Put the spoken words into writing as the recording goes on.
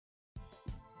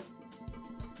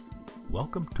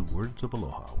Welcome to Words of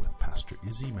Aloha with Pastor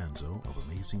Isidoro Manzo of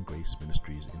Amazing Grace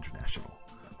Ministries International.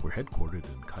 We're headquartered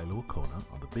in Kailua-Kona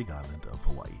on the Big Island of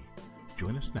Hawaii.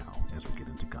 Join us now as we get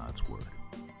into God's Word.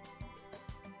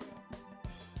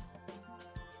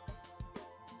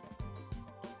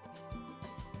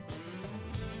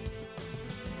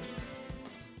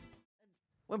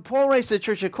 When Paul writes to the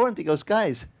church at Corinth, he goes,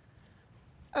 guys,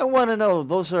 I want to know,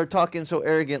 those that are talking so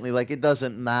arrogantly like it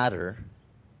doesn't matter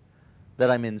that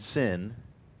I'm in sin.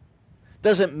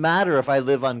 Doesn't matter if I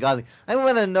live ungodly. I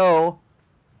want to know,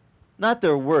 not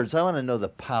their words, I want to know the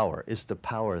power. Is the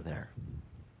power there?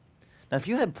 Now, if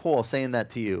you had Paul saying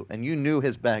that to you and you knew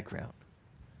his background,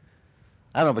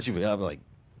 I don't know about you, but I'd be like,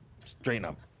 straighten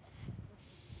up.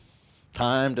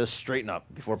 Time to straighten up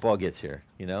before Paul gets here,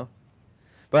 you know?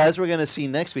 But as we're going to see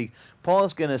next week,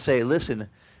 Paul's going to say, listen,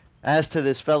 as to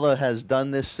this fellow has done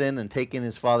this sin and taken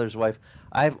his father's wife,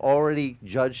 I've already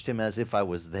judged him as if I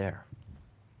was there.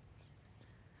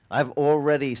 I've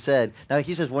already said. Now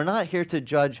he says, we're not here to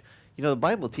judge. You know, the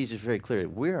Bible teaches very clearly,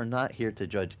 we are not here to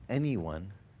judge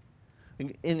anyone.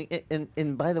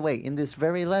 And by the way, in this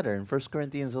very letter, in 1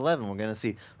 Corinthians 11, we're going to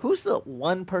see, who's the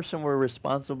one person we're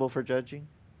responsible for judging?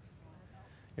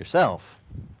 Yourself.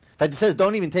 In fact, it says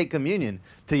don't even take communion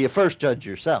till you first judge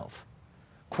yourself.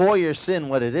 Call your sin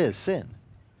what it is, sin.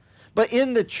 But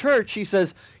in the church, he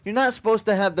says, you're not supposed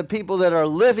to have the people that are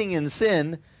living in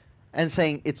sin and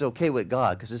saying it's okay with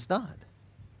God, because it's not.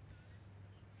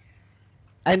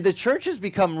 And the church has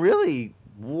become really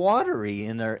watery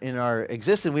in our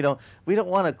existence. We don't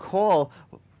want to call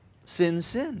sin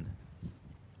sin.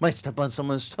 Might step on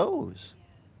someone's toes.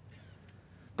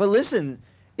 But listen,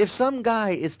 if some guy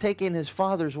is taking his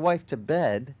father's wife to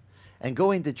bed and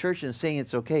going to church and saying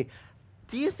it's okay,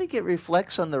 do you think it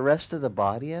reflects on the rest of the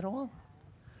body at all?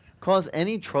 Cause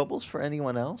any troubles for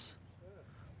anyone else?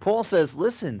 Paul says,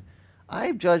 listen,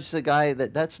 I've judged the guy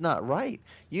that's not right.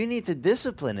 You need to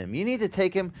discipline him. You need to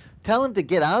take him, tell him to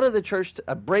get out of the church,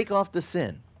 to break off the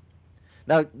sin.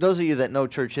 Now, those of you that know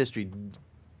church history,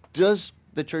 does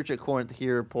the church at Corinth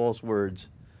hear Paul's words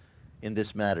in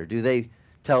this matter? Do they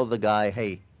tell the guy,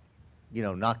 hey, you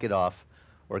know, knock it off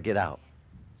or get out?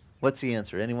 What's the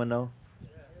answer? Anyone know?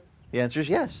 The answer is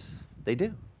yes, they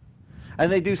do.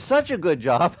 And they do such a good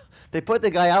job, they put the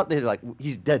guy out there like,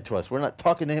 he's dead to us. We're not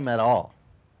talking to him at all.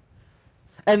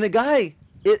 And the guy,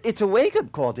 it's a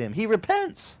wake-up call to him. He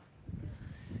repents.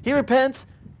 He repents,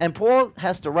 and Paul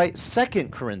has to write 2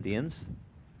 Corinthians,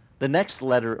 the next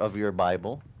letter of your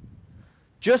Bible,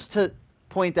 just to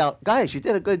point out, guys, you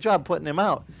did a good job putting him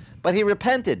out. But he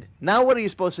repented. Now what are you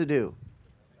supposed to do?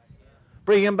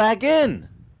 Bring him back in.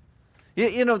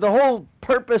 You know, the whole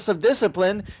purpose of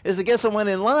discipline is to get someone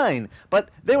in line. But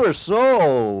they were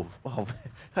so, oh,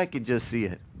 I could just see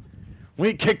it.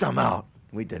 We kicked them out.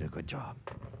 We did a good job.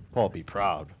 Paul, be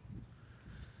proud.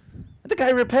 And the guy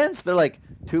repents. They're like,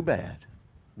 too bad.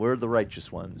 We're the righteous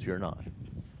ones. You're not.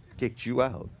 Kicked you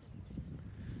out.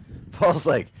 Paul's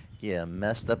like, yeah,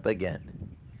 messed up again.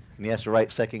 And he has to write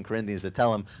 2 Corinthians to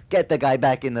tell him, get the guy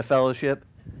back in the fellowship.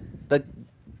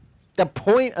 The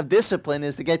point of discipline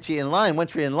is to get you in line.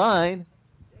 Once you're in line,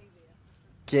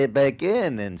 get back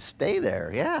in and stay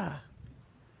there. Yeah.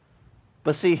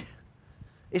 But see,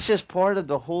 it's just part of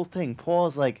the whole thing.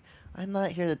 Paul's like, I'm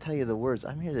not here to tell you the words.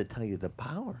 I'm here to tell you the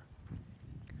power.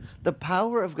 The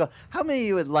power of God. How many of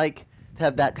you would like to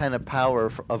have that kind of power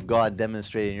of God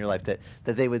demonstrated in your life? That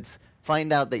they would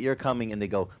find out that you're coming and they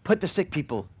go, put the sick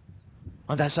people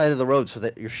on that side of the road so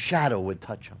that your shadow would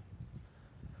touch them.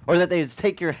 Or that they would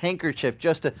take your handkerchief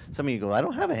just to, some of you go, I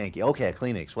don't have a hanky. Okay, a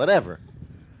Kleenex, whatever.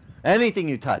 Anything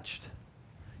you touched.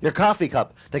 Your coffee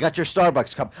cup. They got your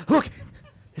Starbucks cup. Look,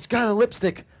 it's got a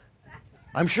lipstick.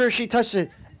 I'm sure she touched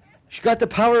it. She got the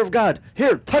power of God.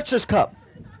 Here, touch this cup.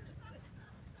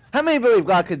 How many believe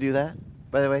God could do that?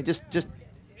 By the way, just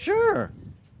sure.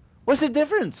 What's the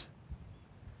difference?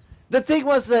 The thing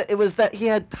was that it was that he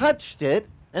had touched it,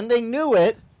 and they knew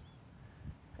it,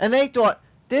 and they thought,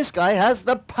 this guy has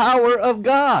the power of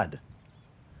God.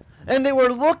 And they were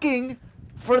looking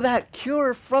for that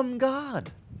cure from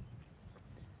God.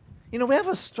 You know, we have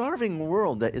a starving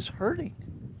world that is hurting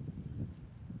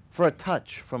for a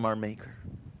touch from our Maker.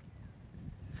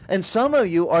 And some of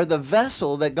you are the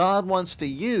vessel that God wants to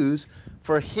use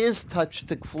for his touch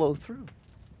to flow through.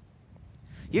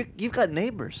 You've got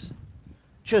neighbors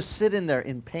just sitting there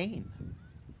in pain.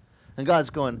 And God's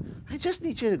going, I just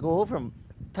need you to go over and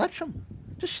touch them.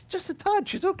 Just a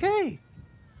touch. It's okay.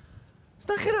 It's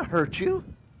not going to hurt you.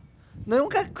 They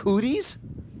don't got cooties.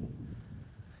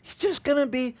 He's just going to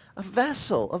be a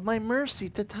vessel of my mercy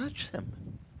to touch them.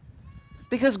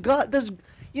 Because God does,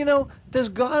 you know, does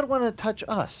God want to touch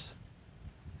us?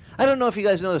 I don't know if you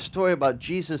guys know the story about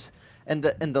Jesus and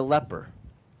the leper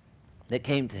that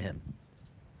came to him.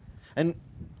 And,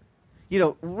 you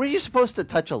know, were you supposed to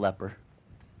touch a leper?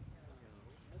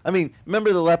 I mean,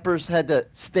 remember the lepers had to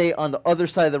stay on the other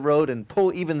side of the road and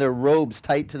pull even their robes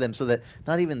tight to them so that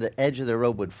not even the edge of their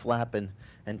robe would flap and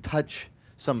touch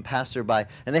some passerby.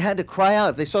 And they had to cry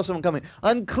out if they saw someone coming,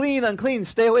 unclean, unclean,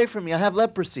 stay away from me, I have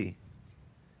leprosy.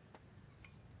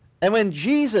 And when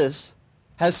Jesus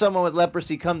has someone with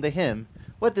leprosy come to him,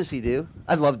 what does he do?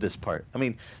 I love this part. I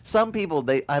mean, some people,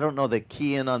 I don't know, they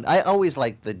key in on, I always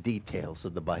like the details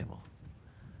of the Bible.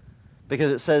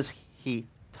 Because it says he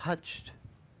touched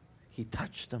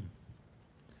them.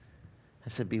 I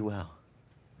said, be well.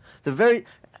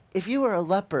 If you were a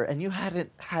leper and you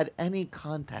hadn't had any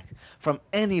contact from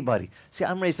anybody, see,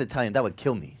 I'm raised Italian, that would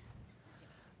kill me.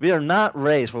 We are not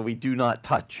raised where we do not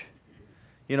touch.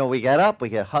 You know, we get up, we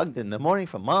get hugged in the morning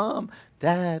from mom,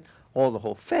 dad, the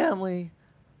whole family,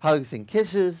 hugs and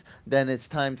kisses. Then it's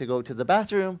time to go to the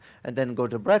bathroom, and then go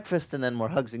to breakfast, and then more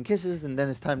hugs and kisses, and then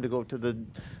it's time to go to the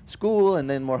school, and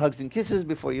then more hugs and kisses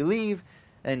before you leave.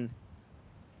 And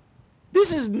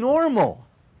this is normal.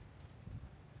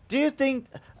 Do you think,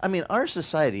 I mean, our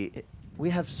society, we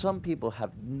have some people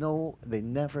they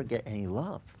never get any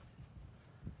love.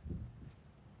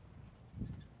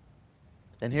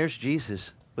 And here's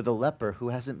Jesus with a leper who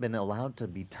hasn't been allowed to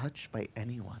be touched by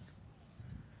anyone.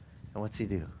 And what's he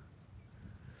do?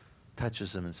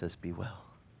 Touches them and says, be well.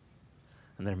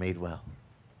 And they're made well.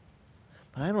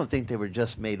 But I don't think they were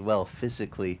just made well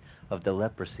physically of the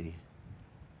leprosy.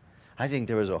 I think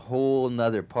there was a whole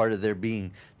nother part of their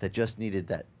being that just needed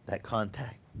that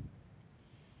contact,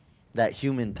 that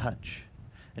human touch.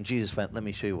 And Jesus went, let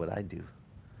me show you what I do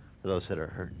for those that are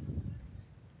hurting.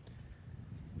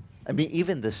 I mean,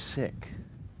 even the sick.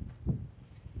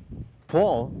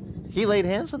 Paul, he laid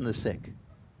hands on the sick.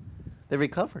 They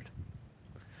recovered.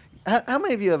 How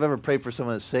many of you have ever prayed for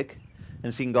someone that's sick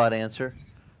and seen God answer?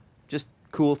 Just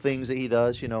cool things that he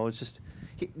does, you know. It's just,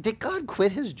 did God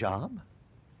quit his job?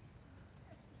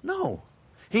 No.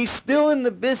 He's still in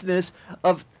the business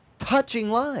of touching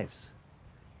lives.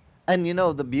 And you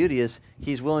know, the beauty is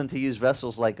he's willing to use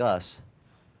vessels like us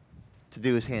to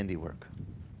do his handiwork.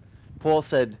 Paul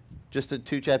said just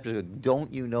 2 chapters ago,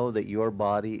 don't you know that your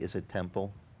body is a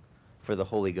temple for the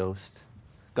Holy Ghost?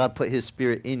 God put his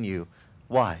Spirit in you.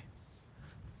 Why?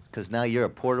 Because now you're a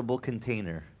portable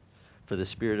container for the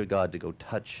Spirit of God to go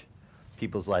touch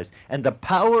people's lives. And the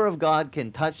power of God can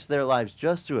touch their lives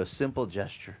just through a simple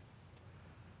gesture.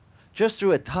 Just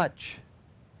through a touch.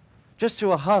 Just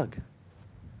through a hug.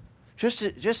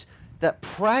 Just that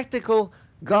practical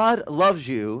God loves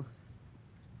you.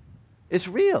 It's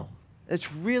real.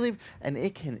 It's really, and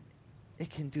it can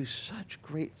do such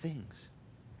great things.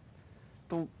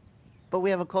 But we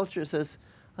have a culture that says,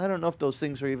 I don't know if those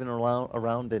things are even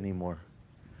around anymore.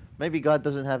 Maybe God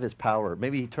doesn't have his power.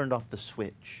 Maybe he turned off the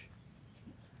switch.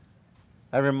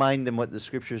 I remind them what the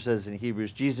scripture says in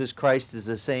Hebrews. Jesus Christ is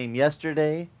the same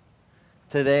yesterday,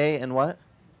 today, and what?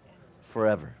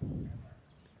 Forever.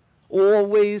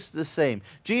 Always the same.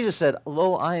 Jesus said,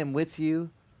 lo, I am with you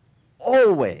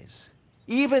always.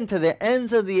 Even to the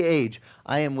ends of the age,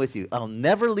 I am with you. I'll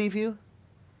never leave you,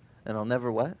 and I'll never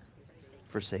what?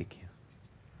 Forsake you.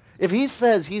 If he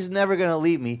says he's never going to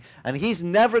leave me, and he's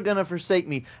never going to forsake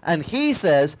me, and he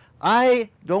says,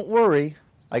 don't worry,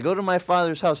 I go to my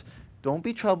Father's house. Don't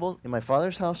be troubled. In my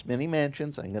Father's house, many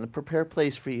mansions. I'm going to prepare a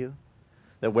place for you.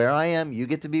 That where I am, you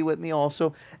get to be with me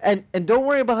also. And don't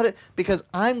worry about it, because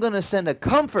I'm going to send a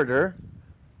comforter,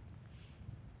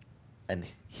 and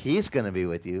he's going to be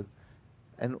with you.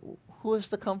 And who is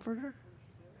the comforter?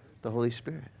 The Holy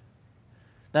Spirit.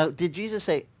 Now, did Jesus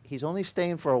say he's only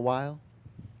staying for a while?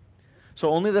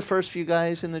 So only the first few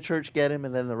guys in the church get him,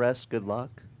 and then the rest, good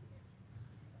luck?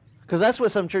 Because that's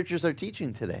what some churches are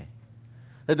teaching today.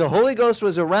 That the Holy Ghost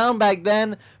was around back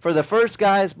then for the first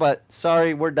guys, but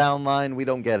sorry, we're downline, we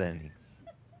don't get any.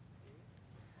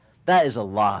 That is a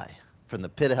lie from the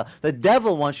pit of hell. The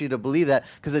devil wants you to believe that,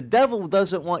 because the devil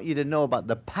doesn't want you to know about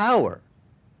the power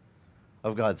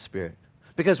of God's Spirit.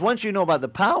 Because once you know about the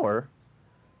power,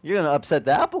 you're going to upset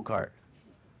the apple cart.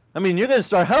 I mean, you're going to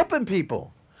start helping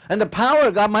people. And the power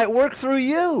of God might work through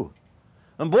you.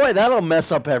 And boy, that'll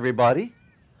mess up everybody.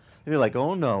 You're like,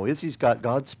 oh no, Izzy's got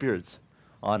God's Spirit's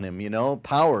on him, you know.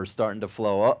 Power's starting to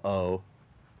flow. Uh-oh.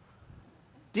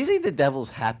 Do you think the devil's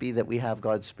happy that we have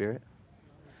God's Spirit?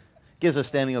 Gives a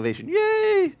standing ovation.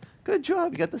 Yay! Good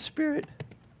job, you got the Spirit.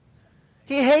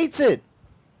 He hates it.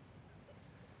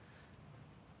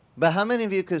 But how many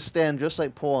of you could stand just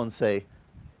like Paul and say,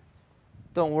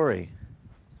 Don't worry.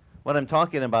 What I'm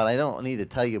talking about, I don't need to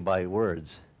tell you by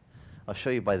words. I'll show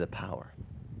you by the power.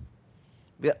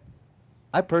 Yeah,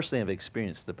 I personally have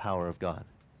experienced the power of God.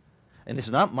 And it's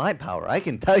not my power. I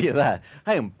can tell you that.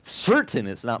 I am certain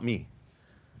it's not me.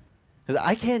 Because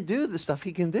I can't do the stuff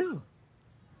he can do.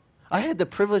 I had the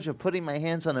privilege of putting my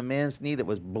hands on a man's knee that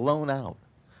was blown out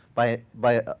by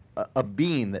a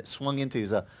beam that swung into. He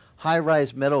was a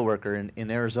high-rise metal worker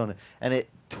in Arizona. And it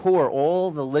tore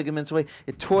all the ligaments away.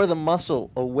 It tore the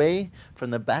muscle away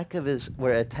from the back of his,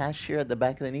 where attached here at the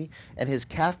back of the knee, and his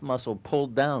calf muscle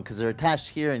pulled down because they're attached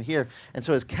here and here. And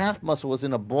so his calf muscle was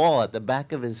in a ball at the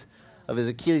back of his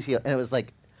Achilles heel, and it was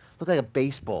like, looked like a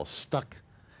baseball stuck.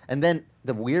 And then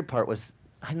the weird part was,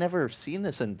 I never seen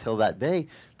this until that day,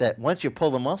 that once you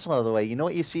pull the muscle out of the way, you know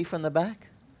what you see from the back?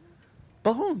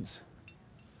 Bones.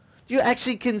 You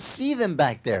actually can see them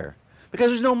back there because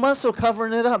there's no muscle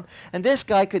covering it up. And this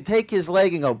guy could take his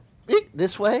leg and go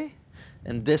this way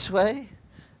and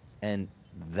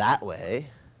that way.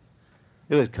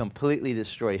 It was completely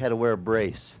destroyed. He had to wear a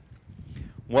brace.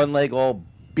 One leg all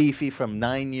beefy from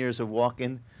 9 years of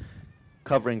walking,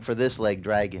 covering for this leg,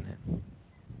 dragging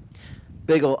it.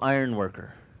 Big old iron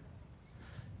worker.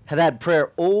 Had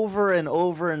prayer over and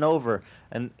over and over.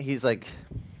 And he's like,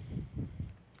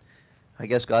 I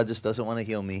guess God just doesn't want to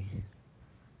heal me.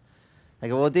 I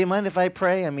go, well, do you mind if I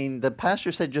pray? I mean, the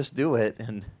pastor said just do it.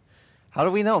 And how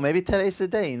do we know? Maybe today's the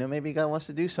day. You know, maybe God wants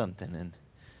to do something.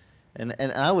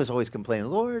 And I was always complaining,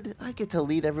 Lord, I get to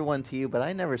lead everyone to you, but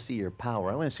I never see your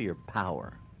power. I want to see your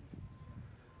power.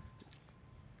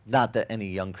 Not that any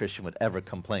young Christian would ever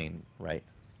complain, right?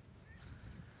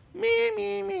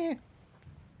 Me.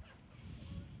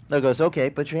 There goes, okay,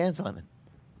 put your hands on it.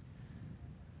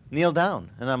 Kneel down.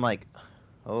 And I'm like,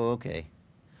 oh, okay.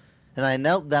 And I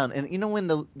knelt down. And you know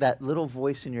when that little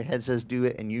voice in your head says do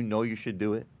it and you know you should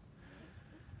do it?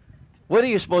 What are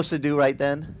you supposed to do right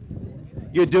then?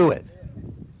 You do it.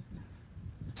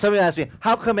 Somebody asked me,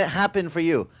 how come it happened for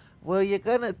you? Well, you're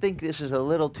going to think this is a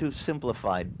little too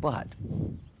simplified, but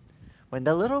when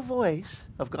the little voice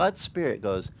of God's Spirit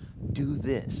goes, do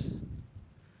this,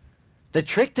 the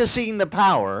trick to seeing the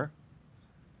power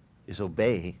is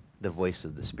obey the voice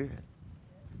of the Spirit.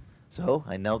 So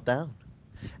I knelt down,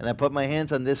 and I put my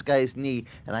hands on this guy's knee,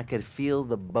 and I could feel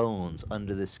the bones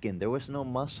under the skin. There was no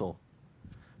muscle.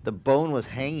 The bone was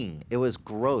hanging. It was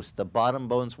gross. The bottom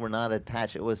bones were not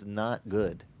attached. It was not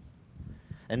good.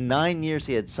 And 9 years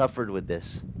he had suffered with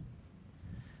this.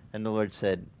 And the Lord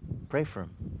said, pray for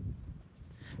him.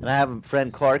 And I have a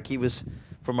friend, Clark. He was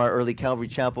from our early Calvary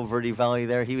Chapel, Verde Valley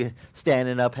there. He was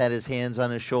standing up, had his hands on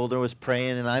his shoulder, was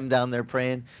praying, and I'm down there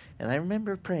praying. And I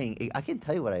remember praying. I can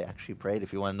tell you what I actually prayed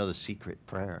if you want to know the secret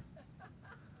prayer.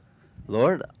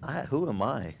 Lord, who am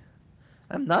I?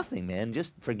 I'm nothing, man.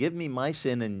 Just forgive me my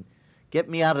sin and get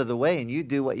me out of the way, and you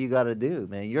do what you got to do,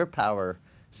 man. Your power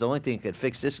is the only thing that could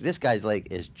fix this. This guy's leg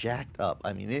is jacked up.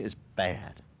 I mean, it is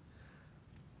bad.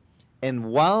 And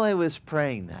while I was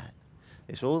praying that,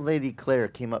 this old lady, Claire,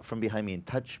 came up from behind me and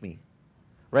touched me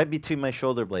right between my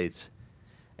shoulder blades.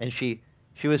 And she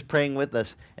was praying with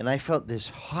us, and I felt this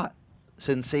hot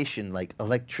sensation, like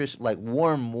electricity, like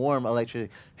warm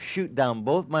electricity, shoot down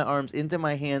both my arms into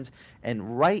my hands,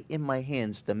 and right in my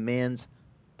hands, the man's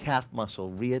calf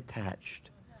muscle reattached,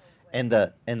 and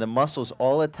the muscles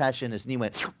all attached, and his knee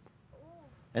went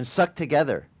and sucked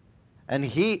together, and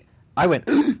I went,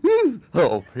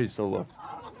 oh, praise the Lord.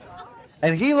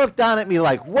 And he looked down at me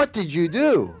like, what did you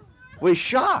do? With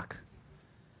shock.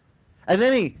 And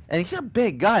then he's a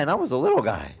big guy, and I was a little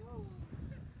guy.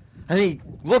 And he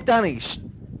looked down and he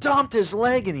stomped his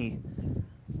leg and he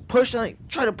pushed it,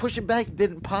 tried to push it back, it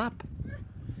didn't pop.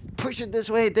 Push it this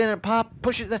way, it didn't pop.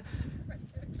 Push it that.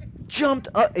 Jumped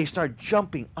up, he started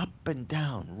jumping up and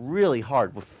down really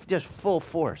hard with just full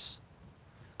force.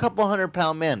 Couple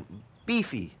 100-pound man,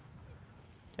 beefy.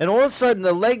 And all of a sudden,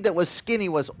 the leg that was skinny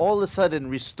was all of a sudden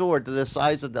restored to the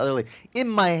size of the other leg in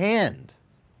my hand.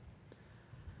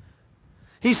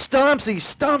 He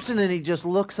stomps, and then he just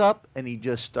looks up, and he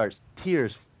just starts,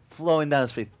 tears flowing down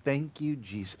his face. Thank you,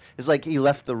 Jesus. It's like he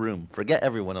left the room. Forget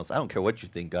everyone else. I don't care what you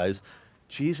think, guys.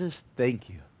 Jesus, thank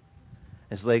you.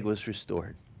 His leg was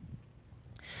restored.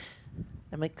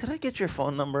 I'm like, could I get your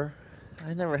phone number?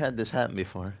 I never had this happen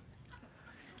before.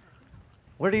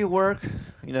 Where do you work?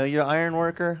 You know, you're an iron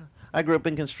worker. I grew up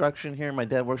in construction here. My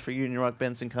dad works for Union Rock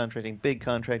Benson Contracting, big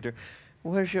contractor.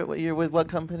 You're with what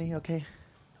company? Okay.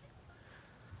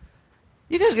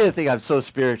 You guys got to think I'm so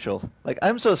spiritual. Like,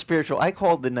 I'm so spiritual. I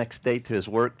called the next day to his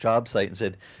work job site and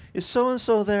said, is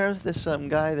so-and-so there? This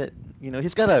guy that, you know,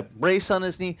 he's got a brace on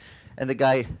his knee. And the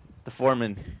guy, the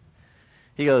foreman,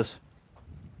 he goes,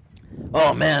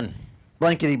 Oh, man.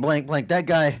 Blankety blank blank. That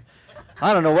guy,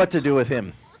 I don't know what to do with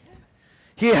him.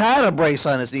 He had a brace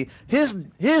on his knee. His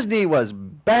knee was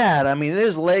bad. I mean,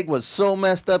 his leg was so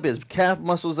messed up. His calf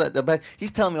muscles at the back.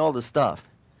 He's telling me all this stuff.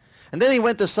 And then he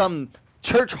went to some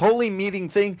church holy meeting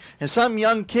thing, and some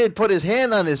young kid put his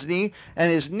hand on his knee,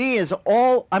 and his knee is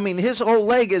all, I mean, his whole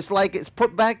leg is like it's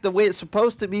put back the way it's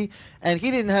supposed to be, and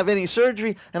he didn't have any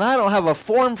surgery, and I don't have a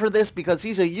form for this because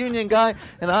he's a union guy,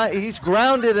 and he's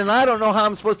grounded, and I don't know how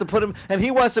I'm supposed to put him, and he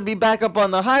wants to be back up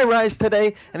on the high rise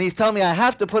today, and he's telling me I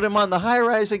have to put him on the high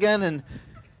rise again, and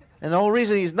the whole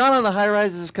reason he's not on the high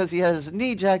rise is because he has his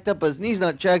knee jacked up, but his knee's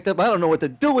not jacked up. I don't know what to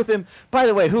do with him. By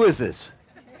the way, who is this?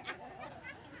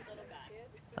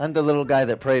 I'm the little guy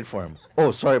that prayed for him. Oh,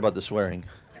 sorry about the swearing.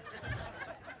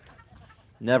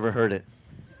 Never heard it.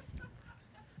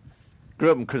 Grew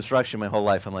up in construction my whole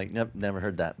life. I'm like, nope, never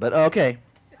heard that. But okay.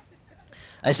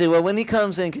 I say, well, when he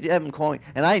comes in, could you have him call me?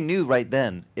 And I knew right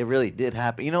then it really did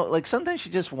happen. You know, like sometimes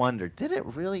you just wonder, did it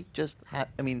really just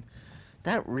happen? I mean,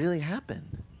 that really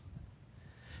happened.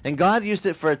 And God used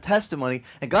it for a testimony.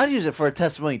 And God used it for a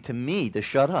testimony to me to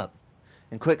shut up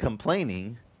and quit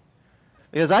complaining.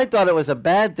 Because I thought it was a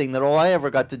bad thing that all I ever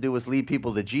got to do was lead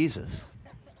people to Jesus.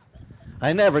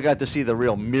 I never got to see the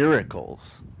real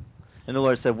miracles. And the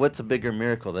Lord said, what's a bigger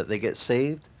miracle, that they get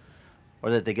saved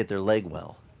or that they get their leg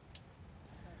well?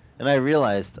 And I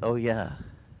realized, oh yeah,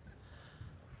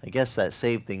 I guess that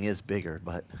saved thing is bigger.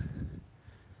 But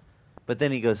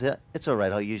then he goes, yeah, it's all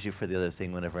right. I'll use you for the other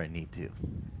thing whenever I need to.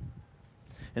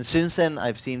 And since then,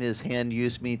 I've seen his hand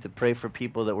use me to pray for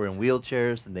people that were in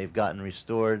wheelchairs and they've gotten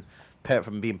restored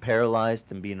from being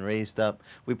paralyzed and being raised up.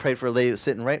 We prayed for a lady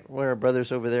sitting right where our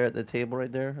brother's over there at the table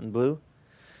right there in blue.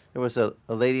 There was a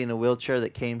lady in a wheelchair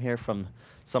that came here from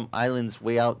some islands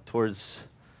way out towards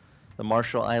the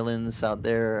Marshall Islands out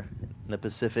there in the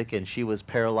Pacific, and she was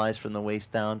paralyzed from the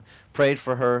waist down. Prayed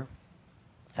for her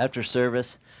after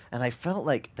service, and I felt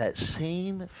like that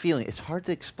same feeling. It's hard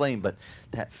to explain, but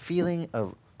that feeling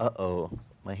of, uh-oh,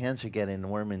 my hands are getting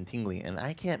warm and tingly, and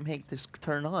I can't make this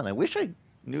turn on. I wish I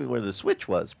knew where the switch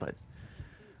was, but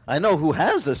I know who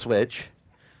has the switch,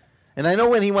 and I know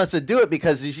when he wants to do it,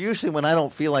 because it's usually when I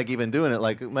don't feel like even doing it,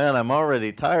 like, man, I'm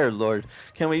already tired, Lord.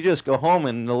 Can we just go home?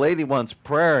 And the lady wants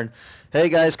prayer, and hey,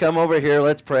 guys, come over here.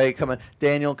 Let's pray. Come on.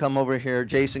 Daniel, come over here.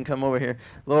 Jason, come over here.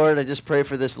 Lord, I just pray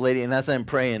for this lady, and as I'm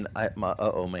praying, my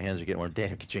hands are getting warm.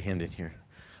 Daniel, get your hand in here.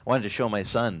 I wanted to show my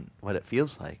son what it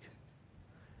feels like.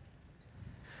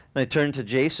 And I turned to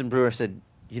Jason Brewer and said,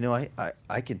 you know,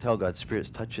 I can tell God's Spirit's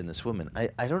touching this woman.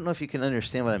 I don't know if you can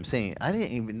understand what I'm saying.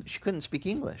 She couldn't speak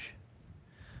English.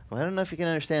 Well, I don't know if you can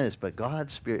understand this, but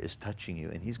God's Spirit is touching you,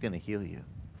 and he's going to heal you.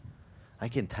 I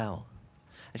can tell.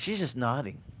 And she's just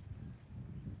nodding.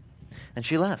 And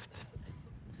she left.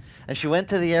 And she went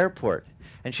to the airport,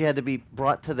 and she had to be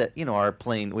brought to the, you know, our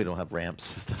plane, we don't have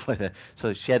ramps and stuff like that.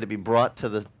 So she had to be brought to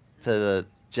the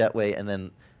jetway, and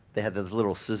then they had this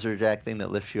little scissor jack thing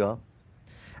that lifts you up.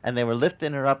 And they were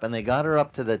lifting her up, and they got her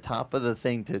up to the top of the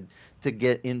thing to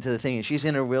get into the thing. And she's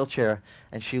in her wheelchair,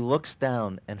 and she looks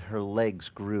down, and her legs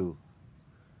grew.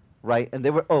 Right? And they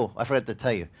were, oh, I forgot to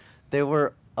tell you. They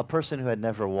were a person who had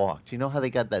never walked. You know how they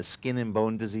got that skin and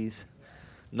bone disease?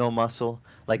 No muscle.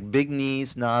 Like big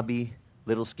knees, knobby,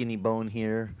 little skinny bone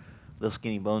here, little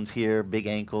skinny bones here, big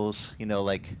ankles, you know,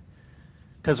 like.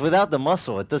 Because without the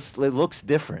muscle, it looks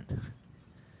different.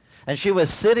 And she was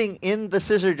sitting in the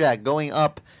scissor jack going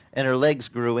up, and her legs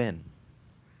grew in.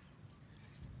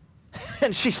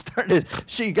 And she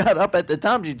got up at the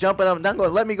top, she's jumping up and down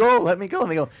going, let me go, let me go. And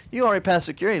they go, you already passed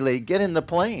security, lady, get in the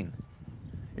plane.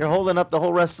 You're holding up the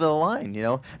whole rest of the line, you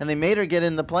know. And they made her get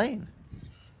in the plane.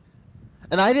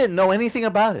 And I didn't know anything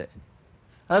about it.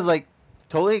 I was like,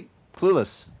 totally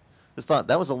clueless. Just thought,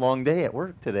 that was a long day at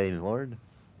work today, Lord.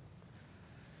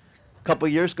 A couple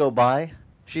years go by.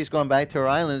 She's gone back to her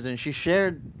islands, and she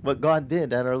shared what God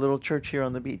did at our little church here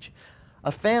on the beach.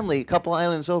 A family, a couple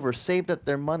islands over, saved up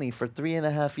their money for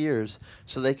 3.5 years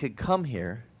so they could come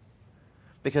here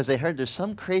because they heard there's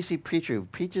some crazy preacher who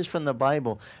preaches from the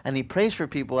Bible, and he prays for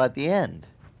people at the end.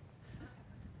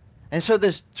 And so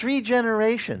there's 3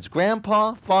 generations,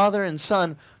 grandpa, father, and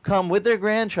son, come with their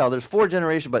grandchild. There's 4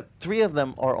 generations, but 3 of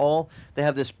them they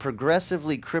have this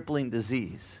progressively crippling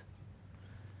disease.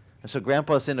 And so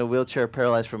grandpa's in a wheelchair,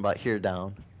 paralyzed from about here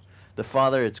down. The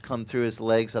father, it's come through his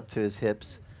legs up to his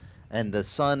hips. And the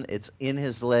son, it's in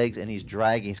his legs, and he's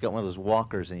dragging. He's got one of those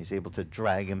walkers, and he's able to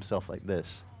drag himself like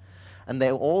this. And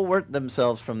they all work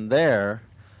themselves from there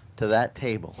to that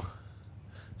table.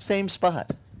 Same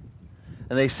spot.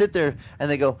 And they sit there,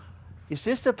 and they go, is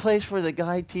this the place where the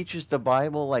guy teaches the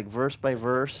Bible, like verse by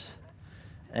verse?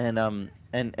 And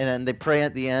they pray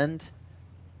at the end.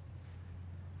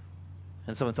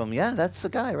 And someone told me, yeah, that's the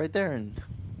guy right there. And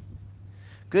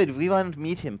good, we want to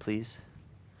meet him, please.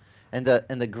 And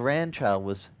the grandchild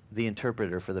was the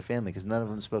interpreter for the family because none of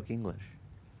them spoke English.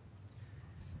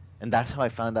 And that's how I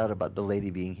found out about the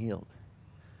lady being healed.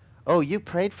 Oh, you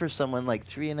prayed for someone like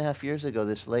 3.5 years ago.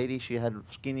 This lady, she had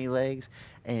skinny legs,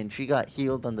 and she got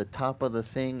healed on the top of the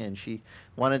thing, and she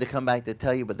wanted to come back to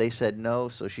tell you, but they said no,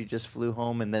 so she just flew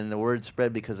home, and then the word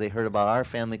spread because they heard about our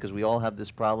family because we all have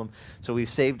this problem. So we've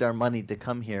saved our money to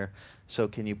come here, so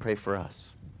can you pray for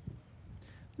us?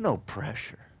 No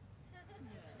pressure.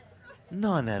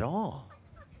 None at all.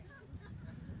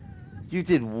 You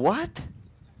did what?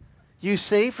 You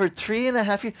saved for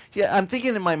 3.5 years? Yeah, I'm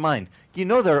thinking in my mind, you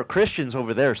know there are Christians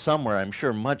over there somewhere, I'm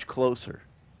sure, much closer.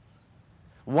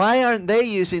 Why aren't they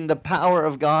using the power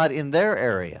of God in their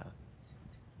area?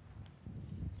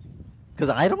 Because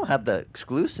I don't have the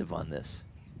exclusive on this.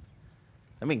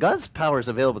 I mean, God's power is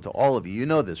available to all of you. You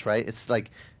know this, right? It's like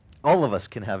all of us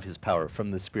can have his power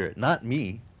from the Spirit, not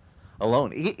me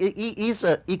alone. He's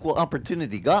an equal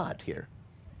opportunity God here.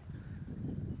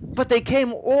 But they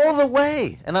came all the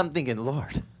way. And I'm thinking,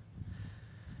 Lord.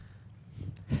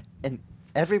 And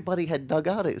everybody had dug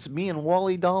out. It was me and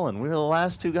Wally Dolan. We were the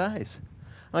last two guys.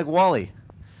 I'm like, Wally,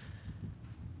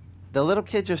 the little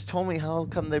kid just told me how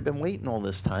come they've been waiting all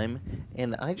this time.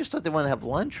 And I just thought they wanted to have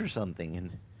lunch or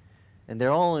something. And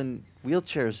they're all in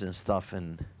wheelchairs and stuff.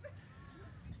 And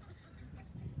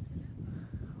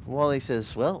Wally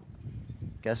says, well,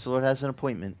 guess the Lord has an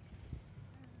appointment.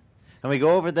 And we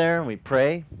go over there and we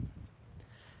pray.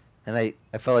 And I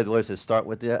felt like the Lord said, start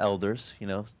with the elders, you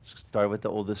know, start with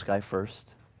the oldest guy first.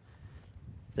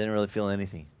 Didn't really feel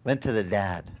anything. Went to the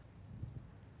dad.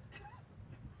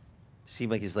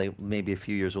 Seemed like he's like maybe a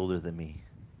few years older than me.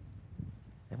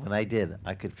 And when I did,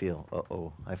 I could feel,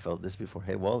 uh-oh, I felt this before.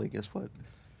 Hey, Wally, guess what?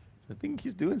 I think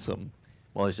he's doing something.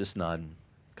 Wally's just nodding.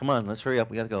 Come on, let's hurry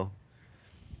up. We got to go.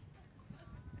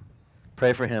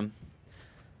 Pray for him.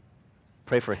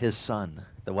 Pray for his son,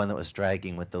 the one that was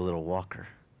dragging with the little walker.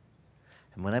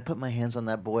 And when I put my hands on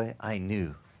that boy, I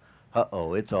knew,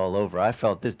 uh-oh, it's all over. I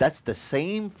felt this. That's the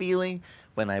same feeling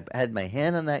when I had my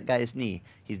hand on that guy's knee.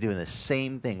 He's doing the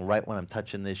same thing right when I'm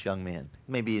touching this young man.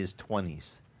 Maybe his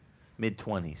 20s,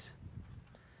 mid-20s.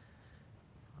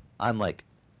 I'm like,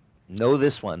 know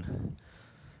this one.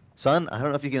 Son, I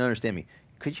don't know if you can understand me.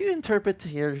 Could you interpret to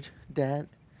your dad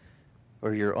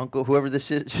or your uncle, whoever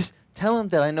this is? Just tell him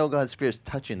that I know God's Spirit is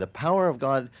touching. The power of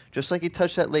God, just like he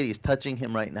touched that lady, is touching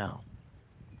him right now.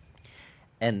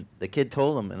 And the kid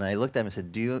told him, and I looked at him and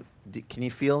said, can you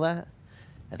feel that?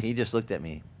 And he just looked at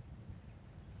me.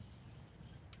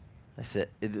 I said,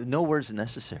 no words are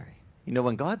necessary. You know,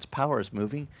 when God's power is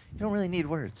moving, you don't really need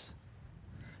words.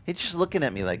 He's just looking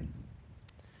at me like,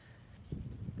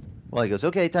 well, he goes,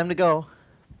 okay, time to go.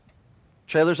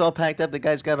 Trailer's all packed up. The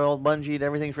guy's got it all bungeed.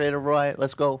 Everything's ready to riot.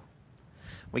 Let's go.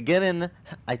 We get in.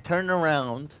 I turn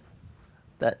around.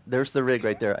 There's the rig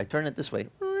right there. I turn it this way.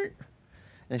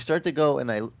 And I start to go,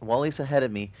 and Wally's ahead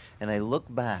of me, and I look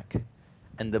back,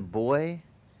 and the boy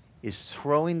is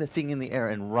throwing the thing in the air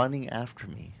and running after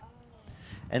me.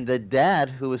 And the dad,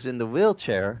 who was in the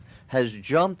wheelchair, has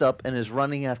jumped up and is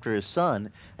running after his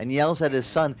son and yells at his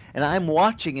son. And I'm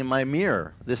watching in my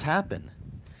mirror this happen.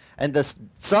 And the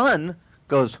son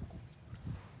goes,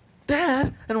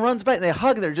 Dad, and runs back. And they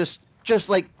hug. They're just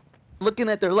like looking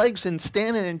at their legs and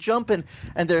standing and jumping.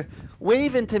 And they're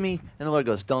waving to me. And the Lord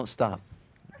goes, don't stop.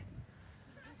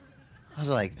 I was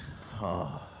like,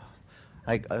 oh.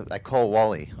 I call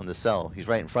Wally on the cell. He's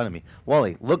right in front of me.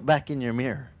 Wally, look back in your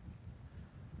mirror.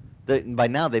 By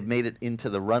now, they've made it into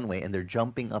the runway, and they're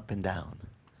jumping up and down,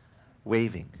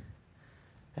 waving.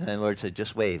 And the Lord said,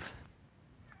 just wave.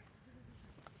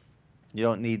 You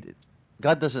don't need,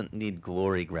 God doesn't need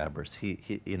glory grabbers. He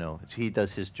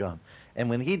does his job. And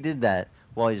when he did that,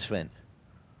 Wally just went,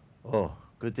 oh,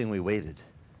 good thing we waited.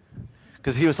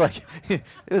 Because he was like, it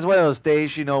was one of those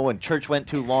days, when church went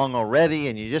too long already,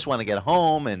 and you just want to get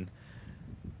home, and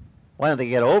why don't they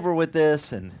get over with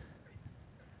this? And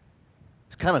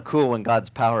it's kind of cool when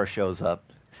God's power shows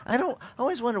up. I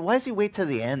always wonder, why does he wait till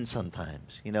the end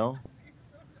sometimes, do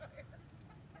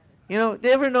you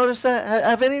ever notice that?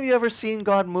 Have any of you ever seen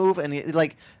God move, and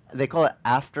they call it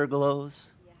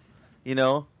afterglows?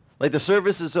 Yeah. Like the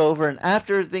service is over, and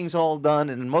after everything's all done,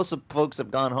 and most of the folks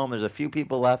have gone home, there's a few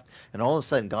people left, and all of a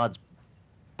sudden God's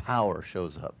power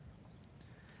shows up.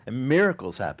 And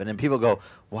miracles happen, and people go,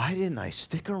 why didn't I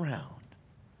stick around?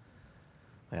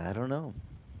 I don't know.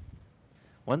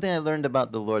 One thing I learned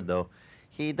about the Lord, though,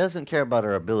 he doesn't care about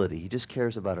our ability. He just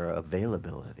cares about our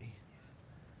availability.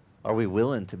 Are we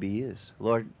willing to be used?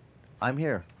 Lord, I'm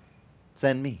here.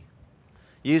 Send me.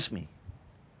 Use me.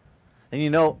 And you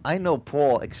know, I know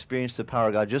Paul experienced the power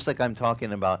of God just like I'm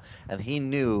talking about, and he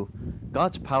knew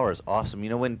God's power is awesome. You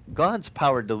know, when God's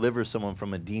power delivers someone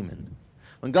from a demon,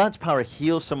 when God's power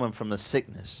heals someone from a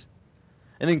sickness,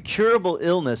 an incurable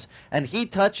illness, and he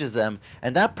touches them,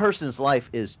 and that person's life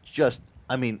is just,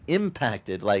 I mean,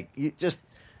 impacted. Like,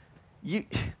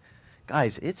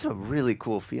 guys, it's a really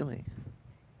cool feeling.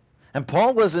 And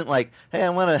Paul wasn't like, hey, I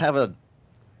want to have a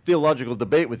theological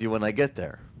debate with you when I get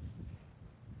there.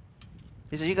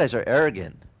 He said, you guys are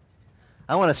arrogant.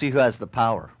 I want to see who has the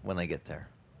power when I get there.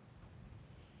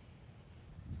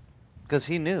 Because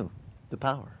he knew the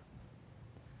power.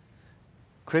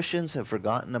 Christians have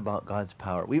forgotten about God's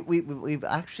power. We've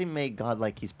actually made God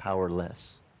like he's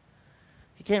powerless.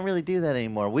 He can't really do that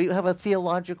anymore. We have a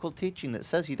theological teaching that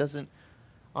says he doesn't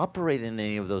operate in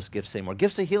any of those gifts anymore.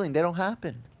 Gifts of healing, they don't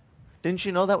happen. Didn't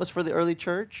you know that was for the early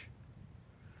church?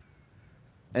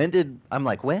 And I'm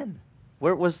like, when?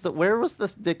 Where was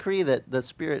the decree that the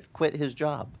Spirit quit his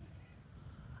job?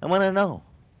 I want to know.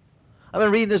 I've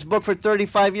been reading this book for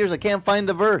 35 years. I can't find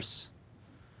the verse.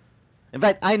 In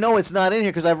fact, I know it's not in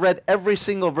here because I've read every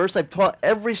single verse. I've taught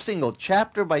every single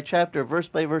chapter by chapter, verse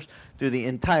by verse, through the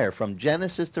entire, from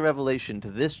Genesis to Revelation to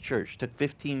this church. It took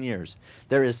 15 years.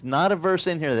 There is not a verse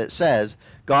in here that says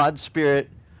God's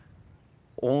Spirit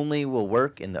only will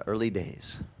work in the early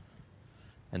days.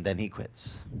 And then he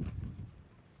quits.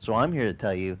 So I'm here to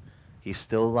tell you, he's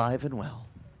still alive and well.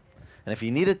 And if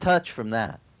you need a touch from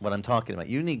that, what I'm talking about,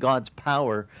 you need God's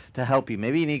power to help you.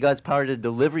 Maybe you need God's power to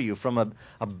deliver you from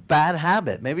a bad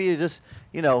habit. Maybe you just,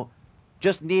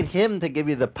 just need him to give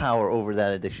you the power over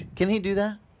that addiction. Can he do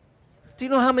that? Do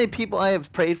you know how many people I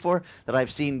have prayed for that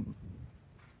I've seen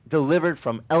delivered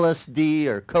from LSD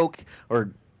or coke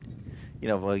or,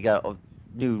 well, we got a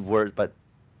new word, but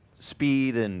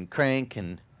speed and crank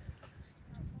and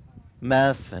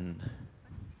meth and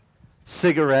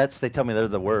cigarettes. They tell me they're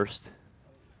the worst.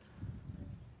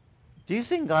 Do you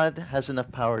think God has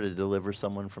enough power to deliver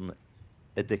someone from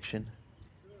addiction?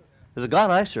 Because the God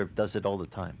I serve does it all the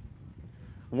time.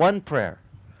 One prayer,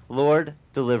 Lord,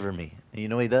 deliver me. And you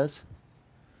know what he does?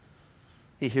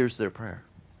 He hears their prayer.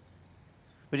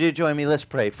 Would you join me? Let's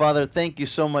pray. Father, thank you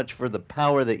so much for the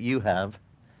power that you have.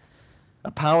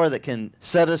 A power that can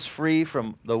set us free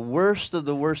from the worst of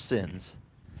the worst sins.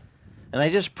 And I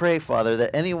just pray, Father,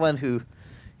 that anyone who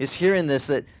is hearing this,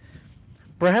 that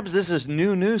perhaps this is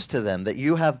new news to them, that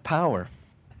you have power.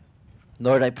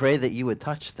 Lord, I pray that you would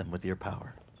touch them with your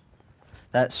power.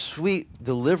 That sweet,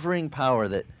 delivering power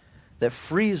that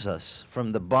frees us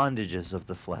from the bondages of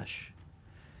the flesh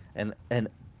and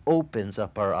opens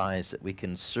up our eyes that we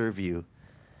can serve you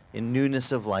in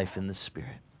newness of life in the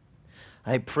Spirit.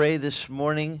 I pray this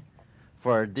morning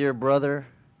for our dear brother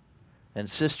and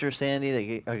sister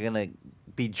Sandy that are going to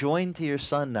be joined to your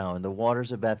son now in the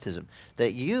waters of baptism,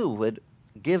 that you would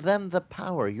give them the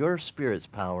power, your Spirit's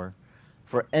power,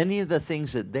 for any of the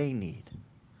things that they need,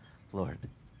 Lord.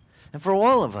 And for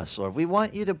all of us, Lord, we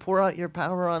want you to pour out your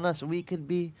power on us. We could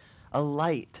be a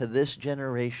light to this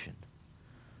generation,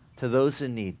 to those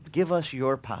in need. Give us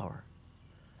your power.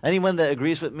 Anyone that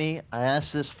agrees with me, I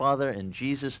ask this, Father, in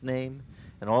Jesus' name.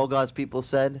 And all God's people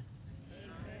said,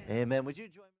 Amen. Amen. Would you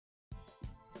join me?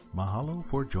 Mahalo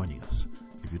for joining us.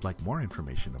 If you'd like more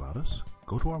information about us,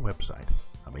 go to our website,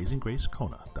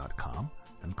 AmazingGraceKona.com,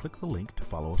 and click the link to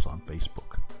follow us on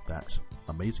Facebook. That's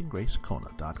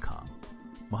AmazingGraceKona.com.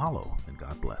 Mahalo, and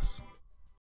God bless.